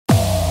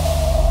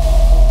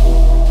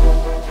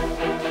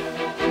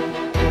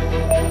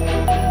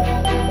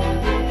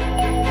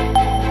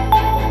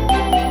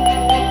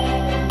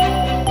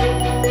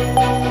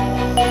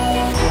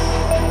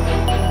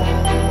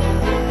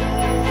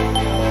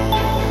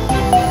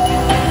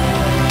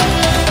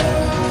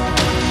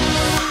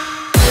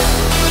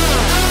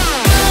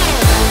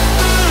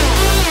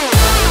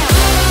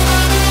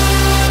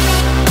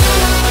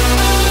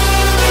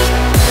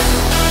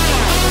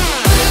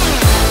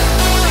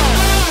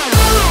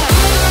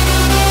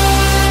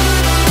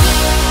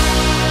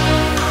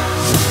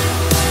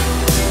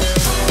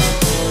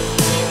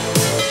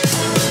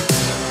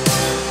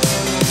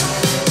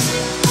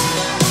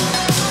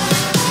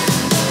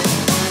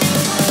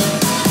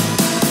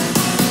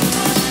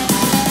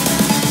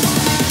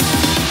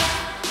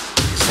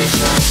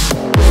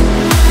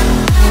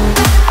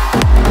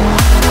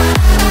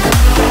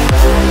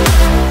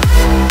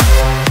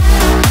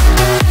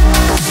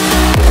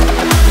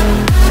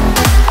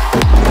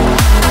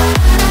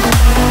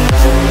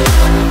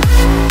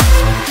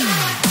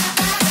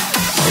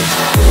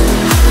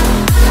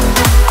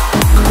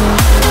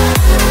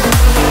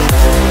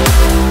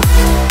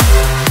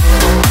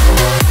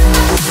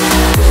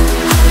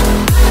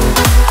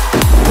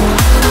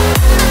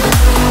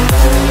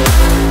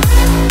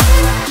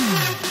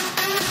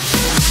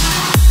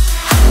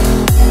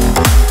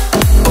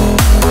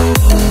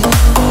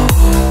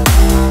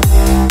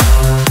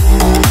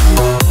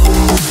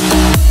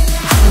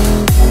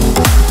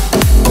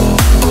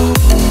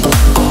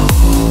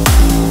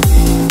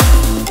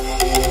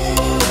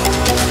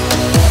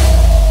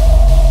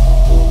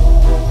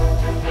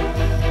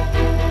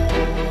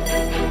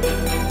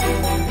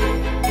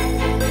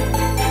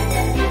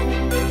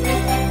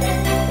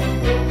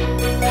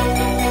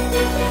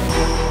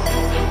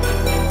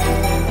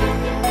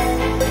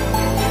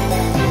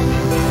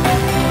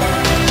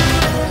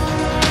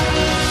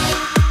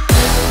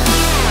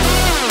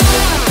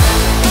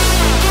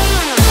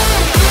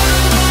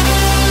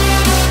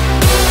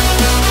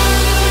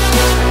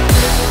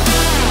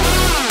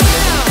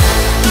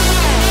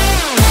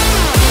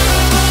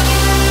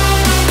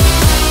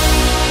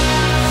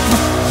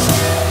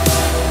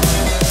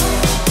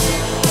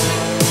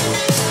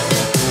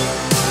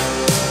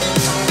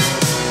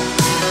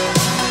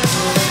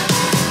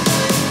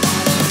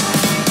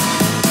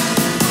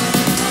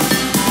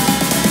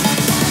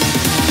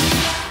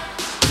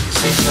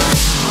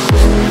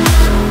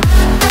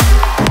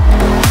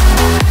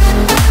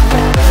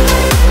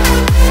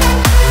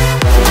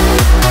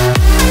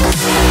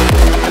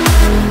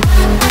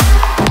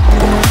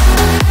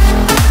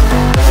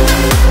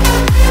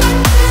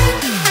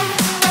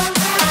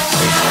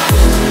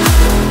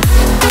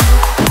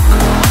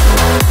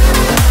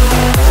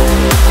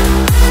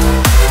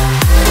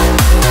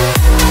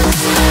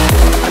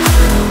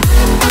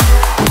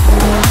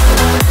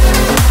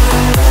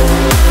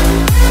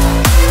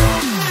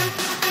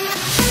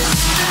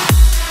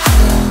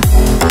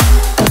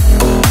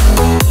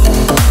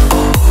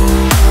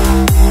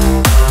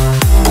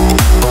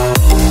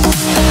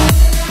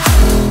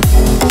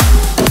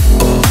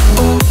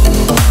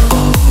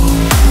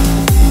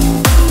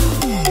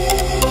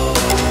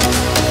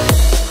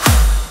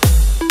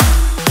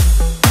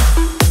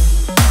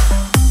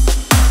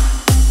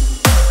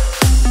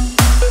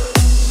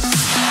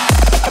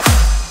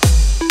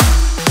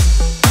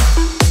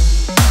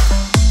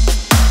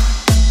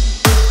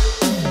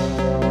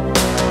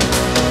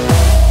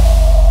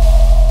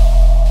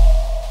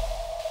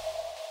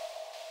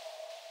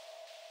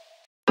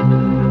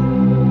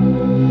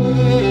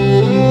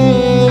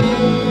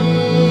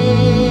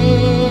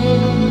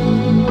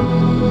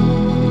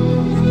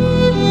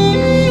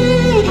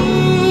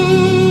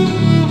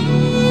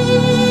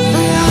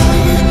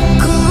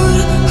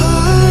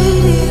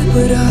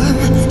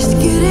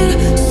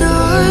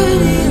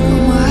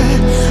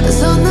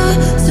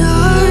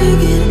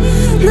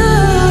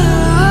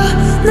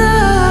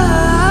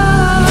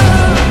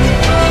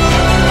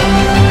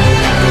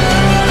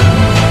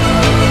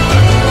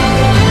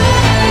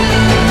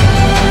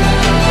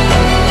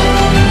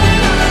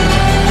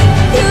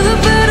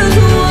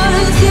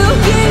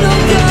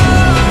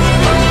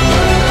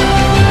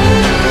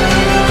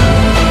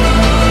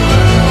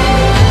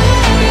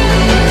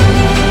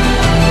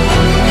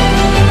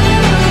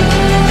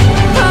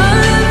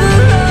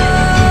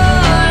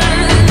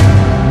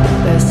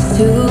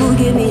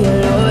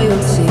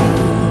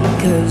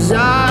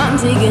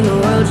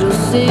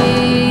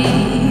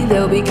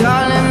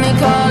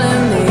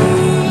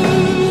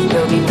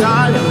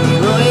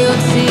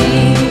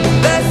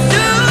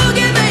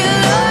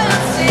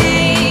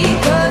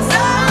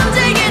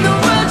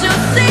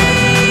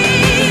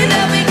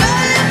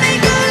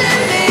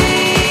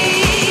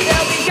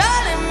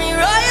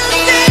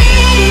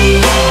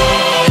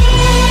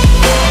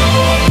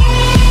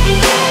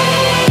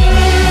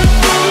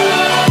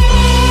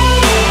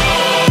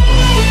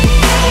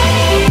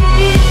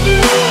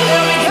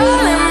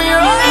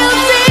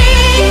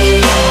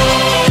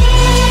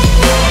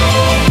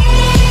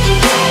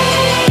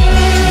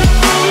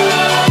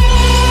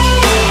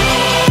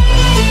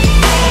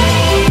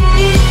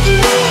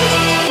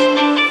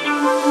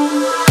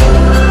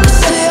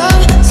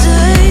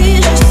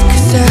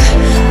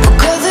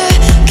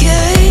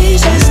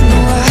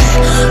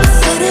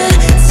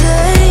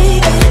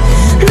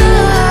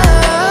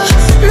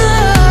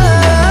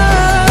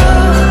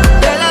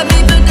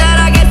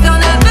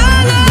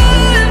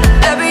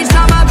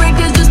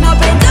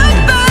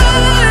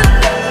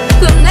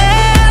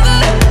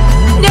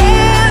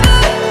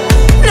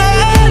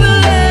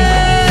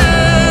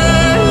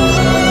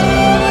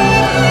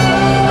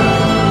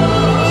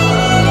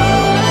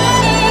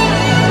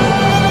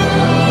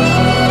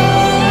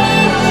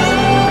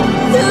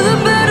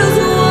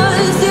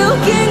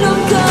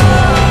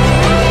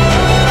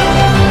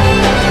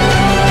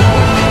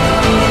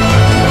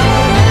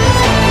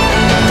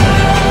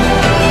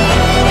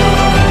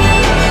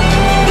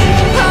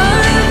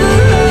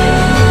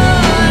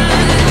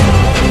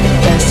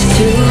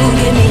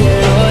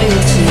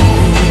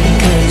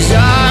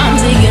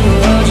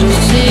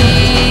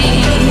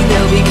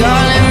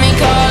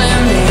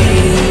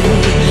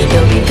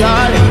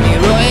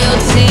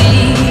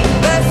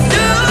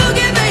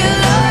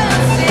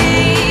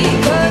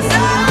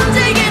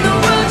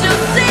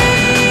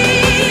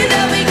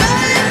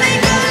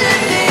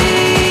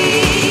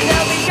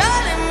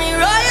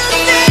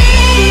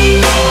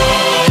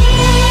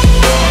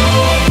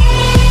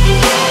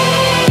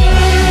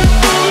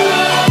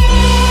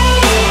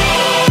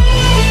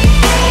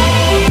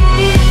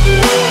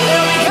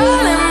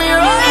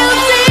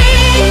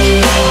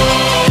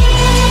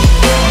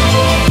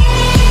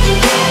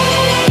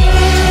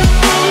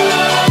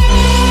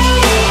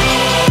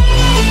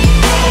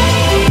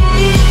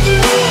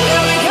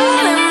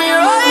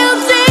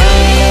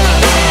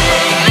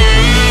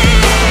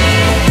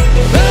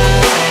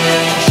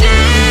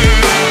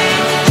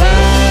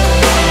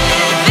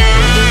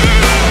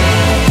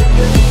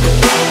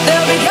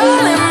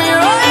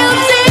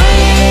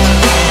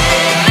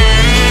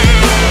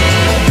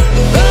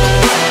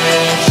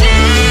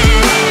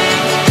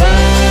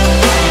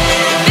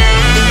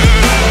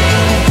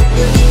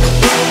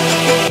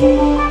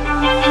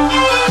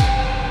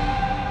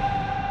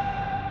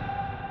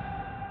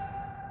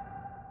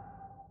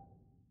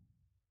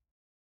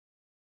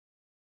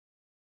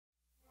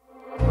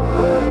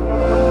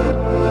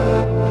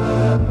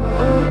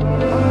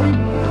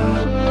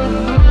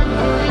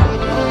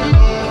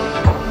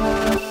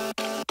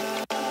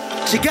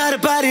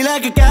body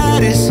like a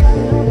goddess,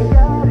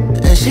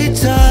 and she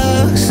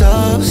talks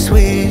so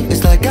sweet.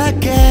 It's like I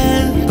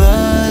can't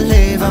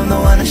believe I'm the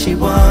one that she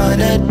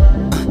wanted.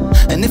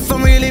 And if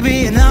I'm really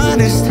being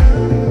honest,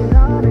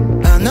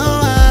 I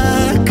know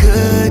I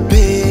could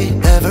be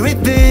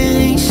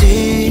everything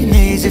she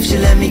needs if she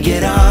let me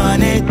get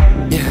on it.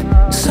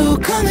 Yeah. So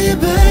come here,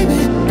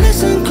 baby,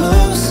 listen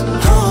close,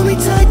 hold me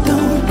tight,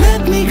 don't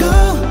let me go.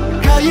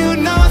 Girl, you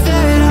know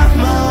that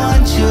I'ma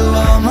want you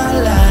all my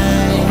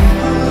life,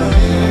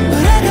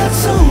 but I got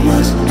so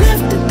much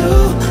left to do,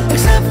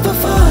 except for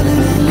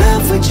falling in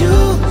love with you.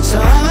 So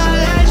I'ma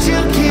let you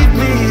keep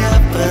me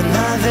up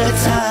another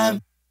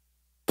time,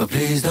 but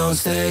please don't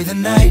stay the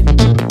night.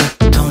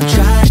 Don't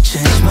try to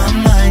change my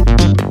mind,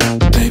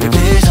 baby,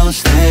 please don't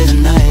stay the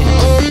night.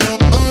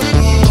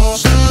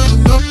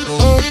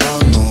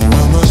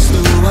 I must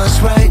do what's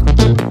right,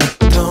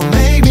 don't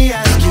make me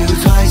ask you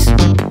twice.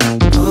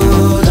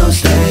 Oh, don't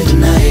stay the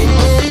night.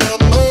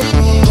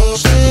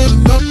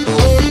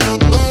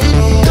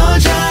 Don't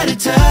try to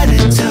turn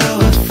it to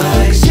a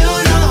fight, 'cause you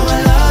know I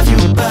love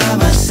you by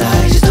my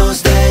side. Just don't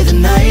stay the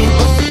night.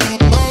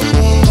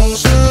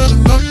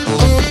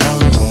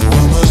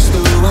 I must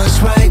do what's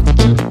right,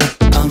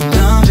 I'm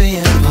done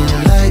being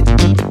polite.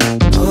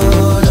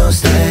 Oh, don't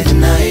stay the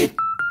night.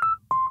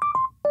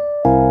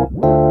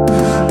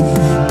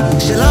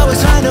 She'll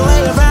always find a way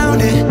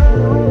around it.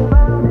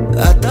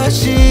 I thought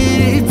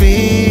she'd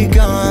be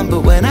gone,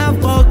 but when I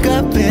woke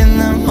up in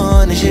the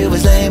morning, she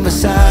was laying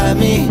beside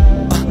me.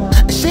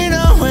 She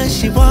know when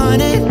she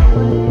wanted,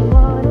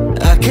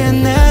 I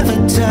can never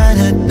turn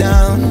her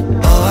down.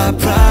 Oh, I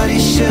probably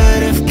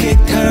should've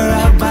kicked her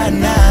out